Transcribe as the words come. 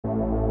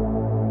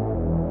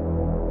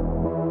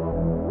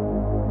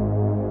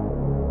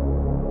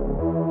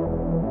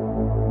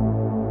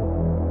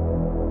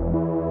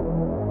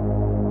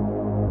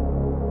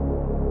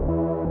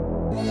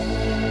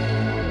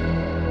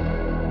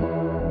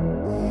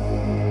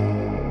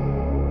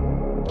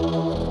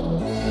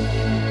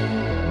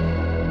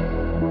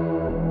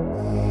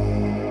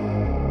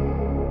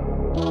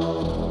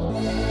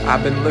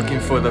I've been looking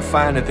for the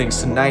finer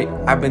things tonight.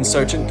 I've been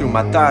searching through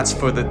my thoughts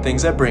for the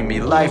things that bring me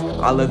life.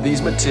 All of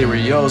these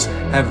materials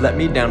have let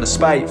me down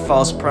despite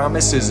false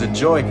promises of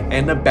joy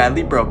and a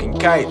badly broken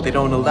kite. They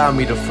don't allow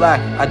me to fly.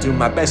 I do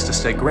my best to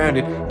stay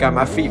grounded. Got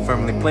my feet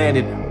firmly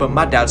planted, but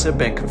my doubts have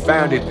been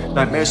confounded.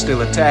 Nightmares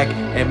still attack,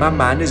 and my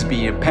mind is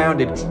being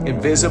pounded.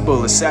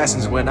 Invisible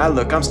assassins, when I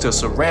look, I'm still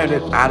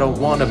surrounded. I don't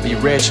wanna be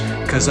rich,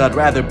 cause I'd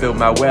rather build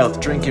my wealth.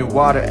 Drinking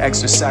water,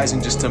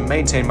 exercising just to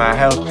maintain my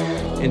health.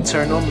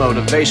 Internal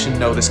motivation,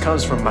 no, this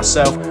comes from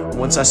myself.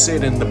 Once I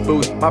sit in the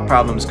booth, my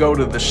problems go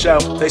to the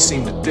shelf. They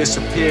seem to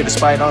disappear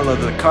despite all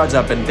of the cards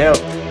I've been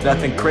dealt.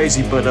 Nothing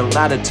crazy, but a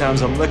lot of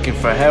times I'm looking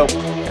for help.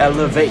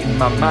 Elevating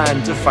my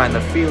mind to find the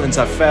feelings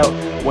I felt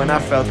when I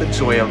felt the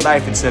joy of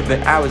life and said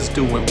that I was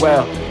doing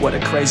well. What a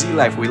crazy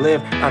life we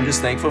live. I'm just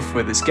thankful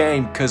for this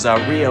game, cause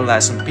I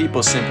realize some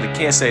people simply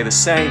can't say the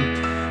same.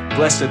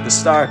 Blessed at the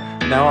start,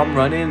 now I'm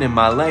running in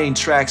my lane.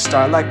 Tracks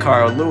start like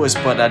Carl Lewis,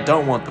 but I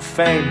don't want the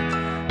fame.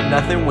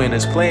 Nothing went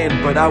as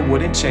planned, but I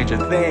wouldn't change a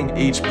thing.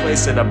 Each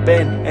place that I've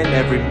been and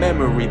every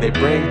memory they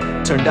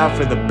bring turned out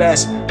for the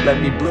best,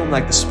 let me bloom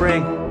like the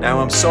spring. Now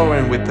I'm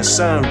soaring with the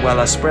sun while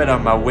I spread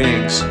out my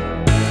wings.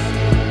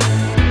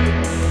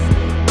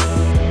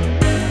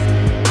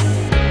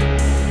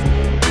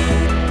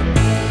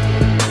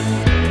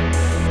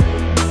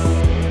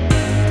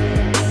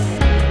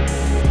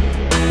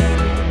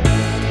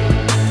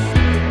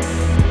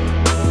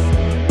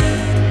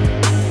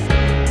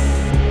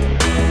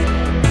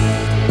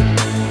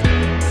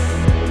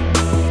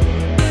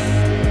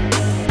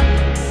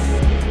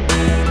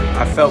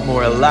 I felt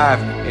more alive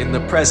in the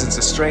presence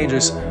of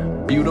strangers.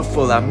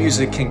 Beautiful how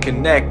music can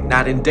connect,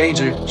 not in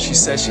danger. She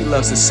says she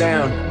loves the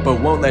sound, but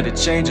won't let it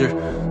change her.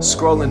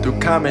 Scrolling through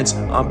comments,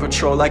 on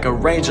patrol like a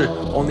ranger.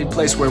 Only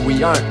place where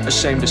we aren't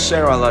ashamed to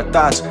share all our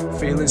thoughts.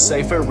 Feeling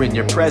safer in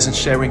your presence,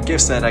 sharing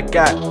gifts that I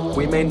got.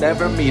 We may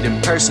never meet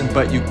in person,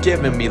 but you've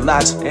given me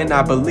lots. And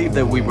I believe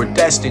that we were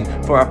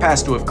destined for our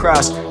paths to have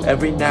crossed.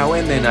 Every now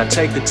and then I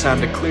take the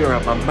time to clear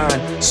up my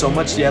mind. So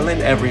much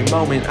yelling every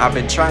moment I've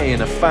been trying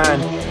to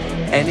find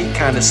any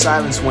kind of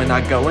silence when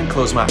I go and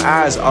close my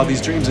eyes. All these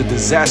dreams of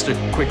disaster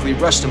quickly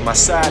rush to my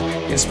side.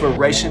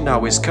 Inspiration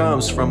always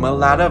comes from a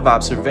lot of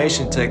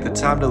observation. Take the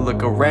time to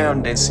look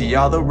around and see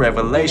all the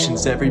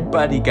revelations.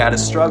 Everybody got a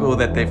struggle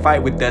that they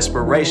fight with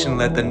desperation.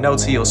 Let the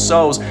notes heal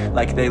souls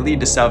like they lead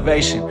to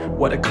salvation.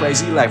 What a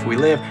crazy life we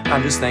live.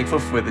 I'm just thankful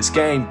for this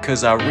game,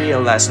 cause I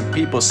realize some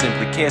people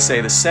simply can't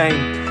say the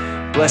same.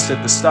 Blessed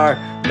at the start,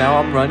 now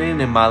I'm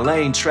running in my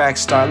lane.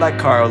 Tracks start like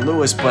Carl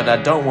Lewis, but I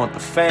don't want the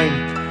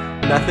fame.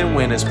 Nothing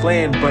went as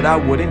planned, but I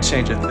wouldn't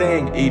change a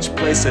thing. Each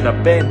place that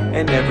I've been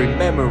and every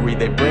memory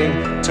they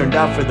bring turned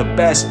out for the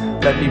best,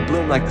 let me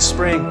bloom like the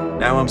spring.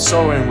 Now I'm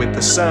soaring with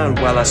the sun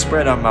while I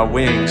spread out my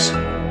wings.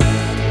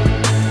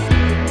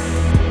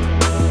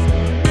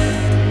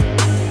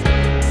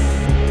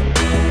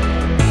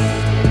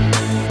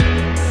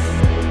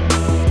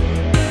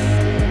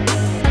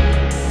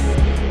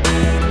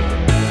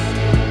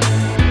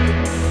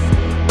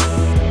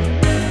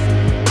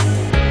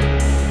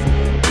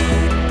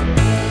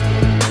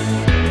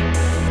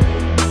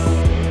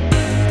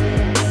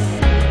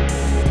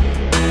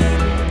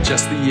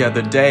 Just the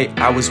other day,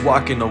 I was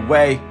walking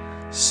away,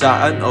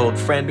 saw an old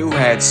friend who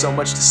had so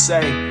much to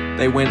say.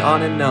 They went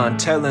on and on,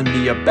 telling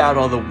me about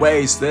all the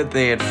ways that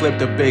they had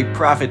flipped a big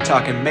profit,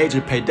 talking major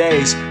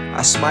paydays.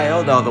 I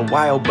smiled all the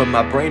while, but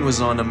my brain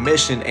was on a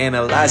mission,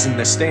 analyzing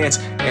their stance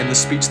and the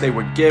speech they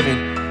were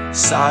giving.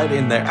 Saw it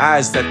in their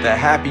eyes that the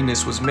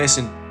happiness was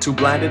missing. Too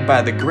blinded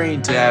by the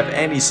green to have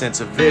any sense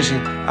of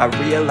vision. I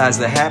realized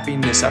the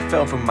happiness I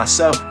felt from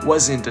myself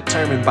wasn't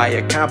determined by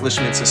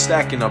accomplishments or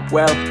stacking up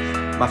wealth.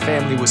 My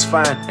family was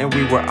fine and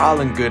we were all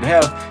in good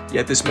health,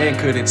 yet this man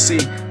couldn't see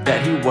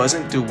that he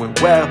wasn't doing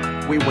well.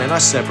 We went our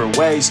separate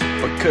ways,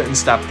 but couldn't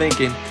stop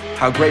thinking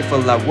how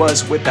grateful I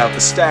was without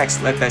the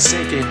stacks, let that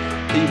sink in.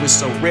 He was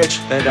so rich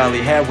that all he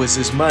had was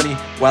his money.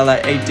 While I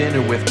ate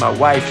dinner with my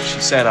wife,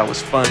 she said I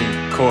was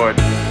funny. Cord.